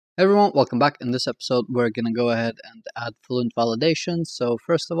Hey everyone, welcome back. In this episode, we're going to go ahead and add Fluent Validation. So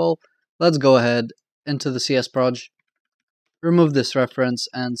first of all, let's go ahead into the CS project, remove this reference,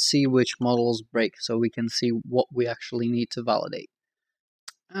 and see which models break so we can see what we actually need to validate.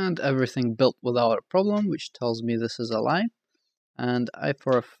 And everything built without a problem, which tells me this is a lie. And I,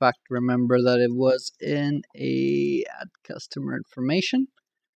 for a fact, remember that it was in a add customer information.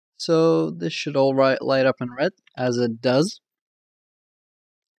 So this should all light up in red, as it does.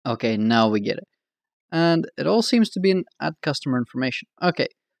 Okay, now we get it. And it all seems to be an add customer information. Okay,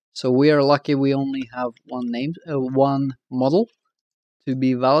 so we are lucky we only have one model to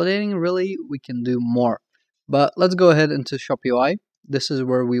be validating. Really, we can do more. But let's go ahead into Shop UI. This is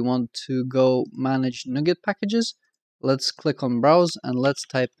where we want to go manage NuGet packages. Let's click on browse and let's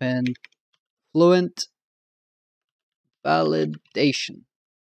type in Fluent Validation.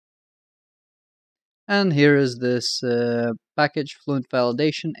 And here is this package, Fluent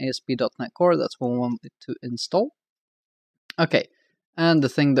Validation, ASP.NET Core. That's what we want to install. Okay, and the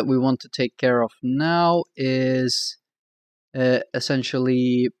thing that we want to take care of now is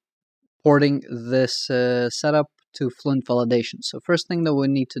essentially porting this setup to Fluent Validation. So first thing that we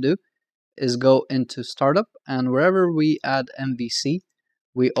need to do is go into Startup, and wherever we add MVC,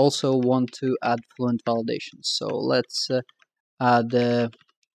 we also want to add Fluent Validation. So let's add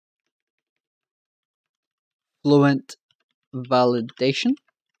Fluent Validation.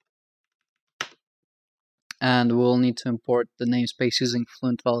 And we'll need to import the namespace using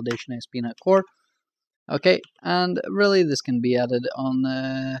Fluent Validation ASP.NET Core. Okay, and really this can be added on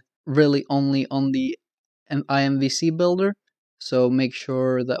really only on the IMVC builder. So make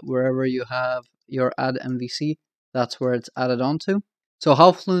sure that wherever you have your add MVC, that's where it's added onto. So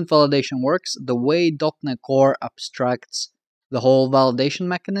how Fluent Validation works, the way .NET Core abstracts the whole validation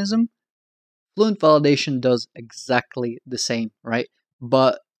mechanism, Fluent Validation does exactly the same, right?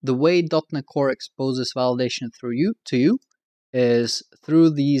 But the way .NET Core exposes validation to you is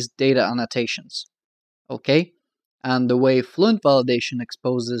through these data annotations, okay? And the way Fluent Validation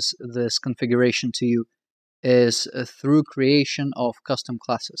exposes this configuration to you is through creation of custom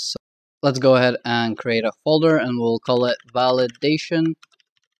classes. So let's go ahead and create a folder and we'll call it validation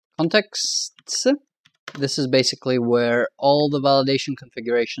contexts. This is basically where all the validation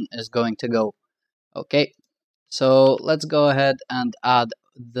configuration is going to go. Okay, so let's go ahead and add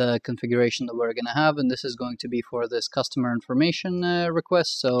the configuration that we're going to have, and this is going to be for this customer information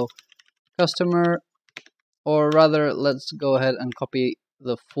request. So customer, or rather, let's go ahead and copy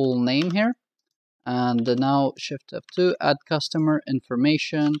the full name here. And now Shift F2, add customer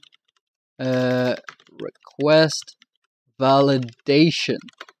information request validation.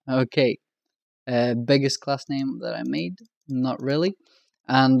 Okay, biggest class name that I made, not really.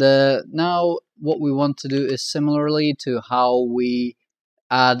 And now what we want to do is similarly to how we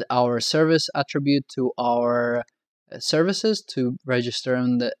add our service attribute to our services to register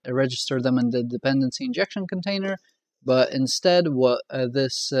them in the dependency injection container. But instead, what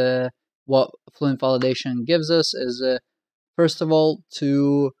Fluent Validation gives us is first of all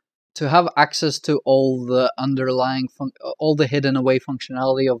to have access to all the underlying all the hidden away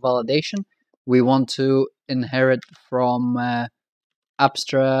functionality of validation. We want to inherit from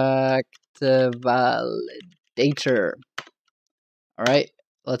abstract validator. All right,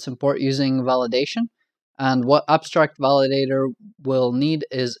 let's import using validation. And what abstract validator will need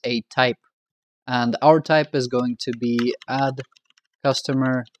is a type. And our type is going to be add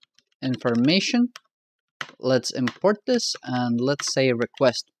customer information. Let's import this and let's say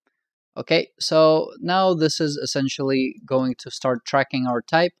request. Okay, so now this is essentially going to start tracking our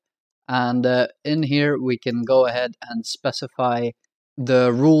type. And in here, we can go ahead and specify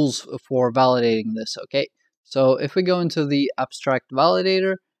the rules for validating this, okay? So if we go into the abstract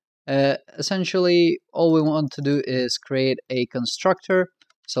validator, essentially all we want to do is create a constructor.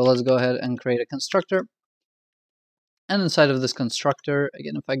 So let's go ahead and create a constructor. And inside of this constructor,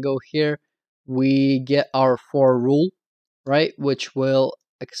 again, if I go here, we get our for rule, right? Which will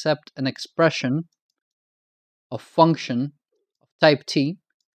accept an expression of function of type T.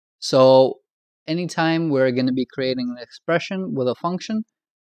 So anytime we're going to be creating an expression with a function,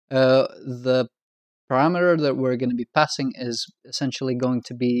 the parameter that we're going to be passing is essentially going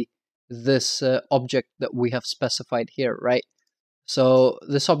to be this object that we have specified here, right? So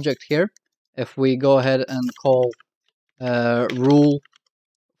this object here, if we go ahead and call rule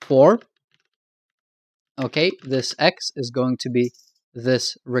 4, okay, this X is going to be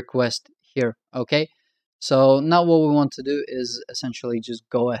this request here, okay? So now what we want to do is essentially just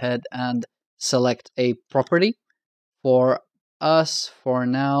go ahead and select a property. For us, for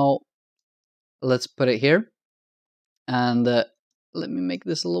now, let's put it here. And let me make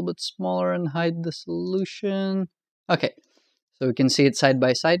this a little bit smaller and hide the solution. Okay, so we can see it side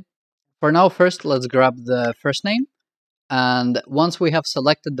by side. For now, first, let's grab the first name. And once we have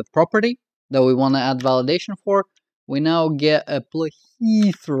selected the property that we want to add validation for, we now get a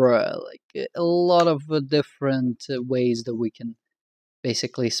plethora, like a lot of different ways that we can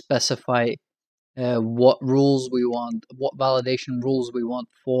basically specify what rules we want, what validation rules we want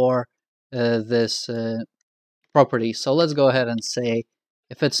for this property. So let's go ahead and say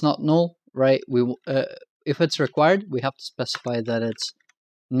if it's not null, right? If it's required, we have to specify that it's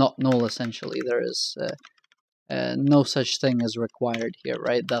not null. Essentially, there is no such thing as required here,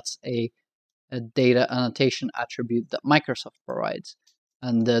 right? That's a data annotation attribute that Microsoft provides,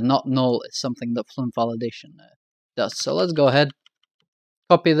 and not null is something that Fluent Validation does. So let's go ahead,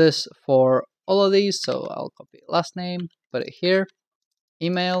 copy this for all of these. So I'll copy last name, put it here,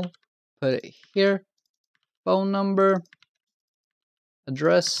 email, put it here, phone number,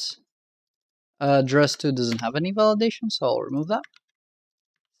 address. Address 2 doesn't have any validation, so I'll remove that.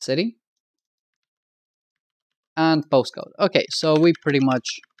 City and postcode. Okay, so we pretty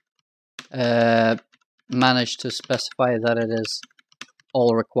much managed to specify that it is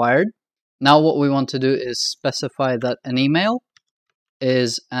all required. Now what we want to do is specify that an email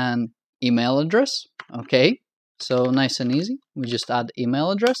is an email address. Okay, so nice and easy. We just add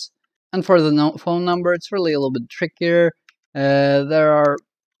email address. And for the phone number, it's really a little bit trickier. There are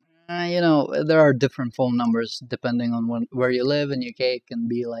there are different phone numbers depending on where you live. In UK, it can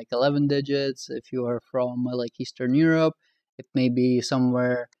be like 11 digits. If you are from like Eastern Europe, it may be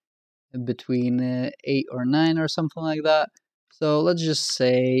somewhere between 8 or 9 or something like that. So let's just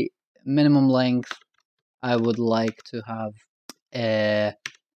say minimum length, I would like to have 7.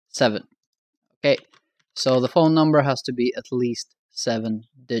 Okay, so the phone number has to be at least 7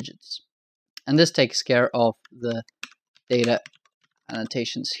 digits. And this takes care of the data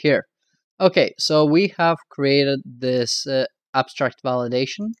annotations here. Okay, so we have created this abstract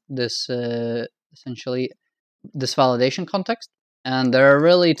validation, this essentially this validation context, and there are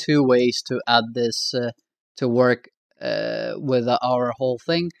really 2 ways to add this to work with our whole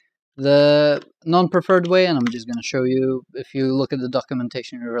thing. The non-preferred way, and I'm just going to show you, if you look at the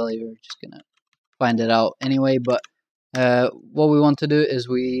documentation, you're just going to find it out anyway, but what we want to do is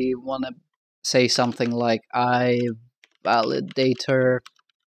we want to say something like iValidator,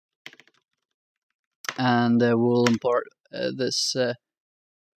 and we'll import this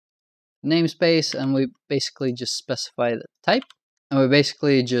namespace, and we basically just specify the type, and we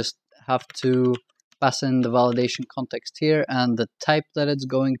basically just have to pass in the validation context here and the type that it's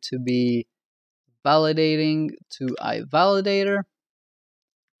going to be validating to iValidator.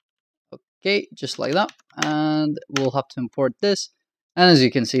 Okay, just like that, and we'll have to import this. And as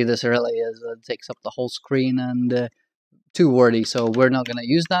you can see, this really takes up the whole screen and too wordy, so we're not going to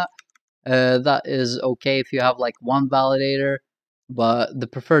use that. That is okay if you have like one validator, but the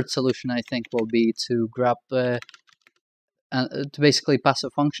preferred solution, I think, will be to grab to basically pass a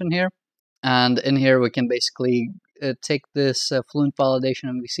function here, and in here we can basically take this Fluent Validation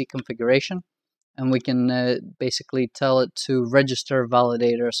MVC configuration, and we can basically tell it to register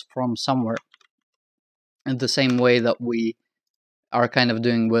validators from somewhere, in the same way that we are kind of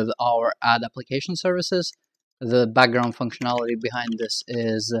doing with our add application services. The background functionality behind this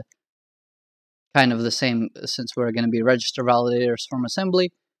is kind of the same, since we're going to be register validators from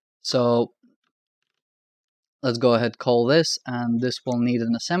assembly. So let's go ahead, call this, and this will need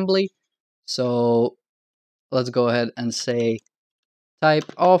an assembly. So let's go ahead and say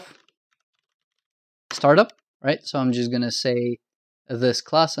type of startup, right? So I'm just going to say this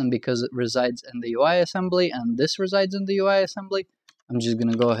class, and because it resides in the UI assembly and this resides in the UI assembly, I'm just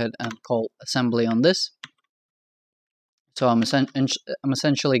going to go ahead and call assembly on this. So I'm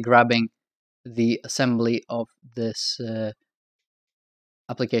essentially grabbing the assembly of this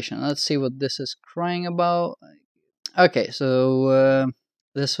application. Let's see what this is crying about. Okay, so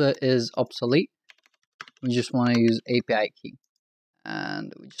this is obsolete. We just want to use API key,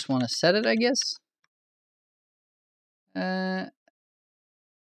 and we just want to set it, I guess.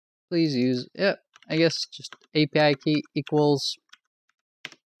 Please use, yeah, I guess just API key equals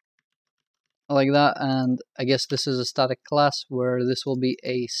like that, and I guess this is a static class where this will be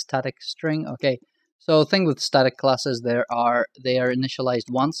a static string. Okay, so the thing with static classes, they are initialized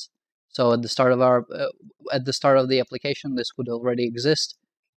once. So at the start of our the application, this would already exist,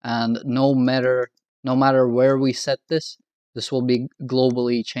 and no matter where we set this will be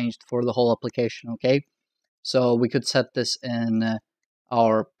globally changed for the whole application. Okay, so we could set this in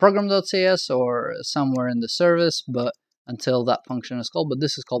our program.cs or somewhere in the service, but until that function is called. But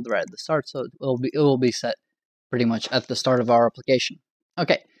this is called right at the start, so it will be set pretty much at the start of our application.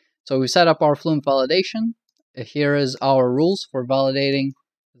 Okay, so we set up our Fluent Validation. Here is our rules for validating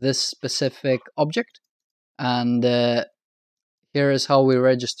this specific object, and here is how we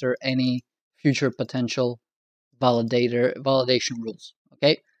register any future potential validation rules.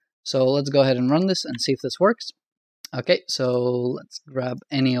 Okay, so let's go ahead and run this and see if this works. Okay, so let's grab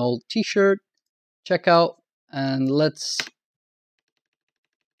any old t-shirt, checkout, and let's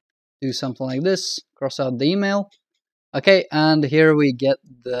do something like this, cross out the email. Okay, and here we get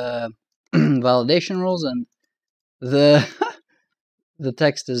the validation rules, and the the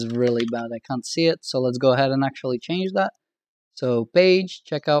text is really bad. I can't see it, so let's go ahead and actually change that. So page,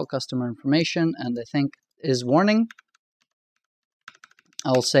 checkout, customer information, and I think is warning.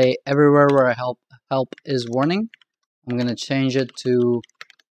 I'll say everywhere where I help is warning. I'm gonna change it to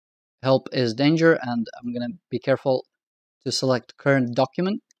help is danger, and I'm gonna be careful to select current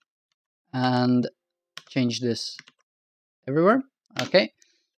document and change this everywhere. Okay,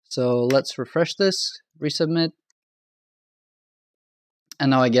 so let's refresh this, resubmit,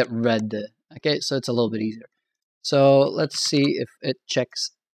 and now I get red. Okay, so it's a little bit easier. So let's see if it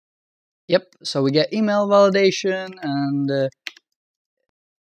checks. Yep, so we get email validation, and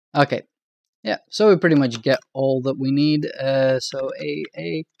okay, yeah, so we pretty much get all that we need. So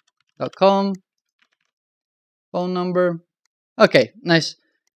aa.com, phone number. Okay, nice.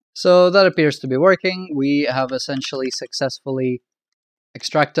 So that appears to be working. We have essentially successfully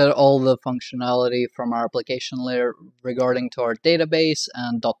extracted all the functionality from our application layer regarding to our database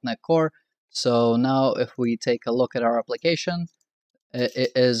and .NET Core. So now if we take a look at our application,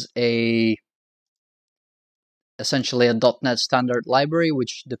 it is essentially a .NET standard library,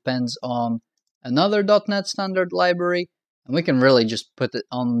 which depends on another .NET standard library, and we can really just put it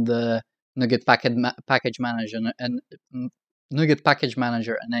on the NuGet package manager, and NuGet package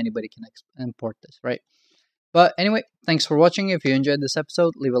manager, and anybody can import this, right? But anyway, thanks for watching. If you enjoyed this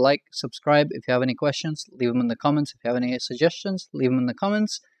episode, leave a like, subscribe. If you have any questions, leave them in the comments. If you have any suggestions, leave them in the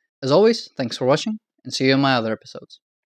comments. As always, thanks for watching, and see you in my other episodes.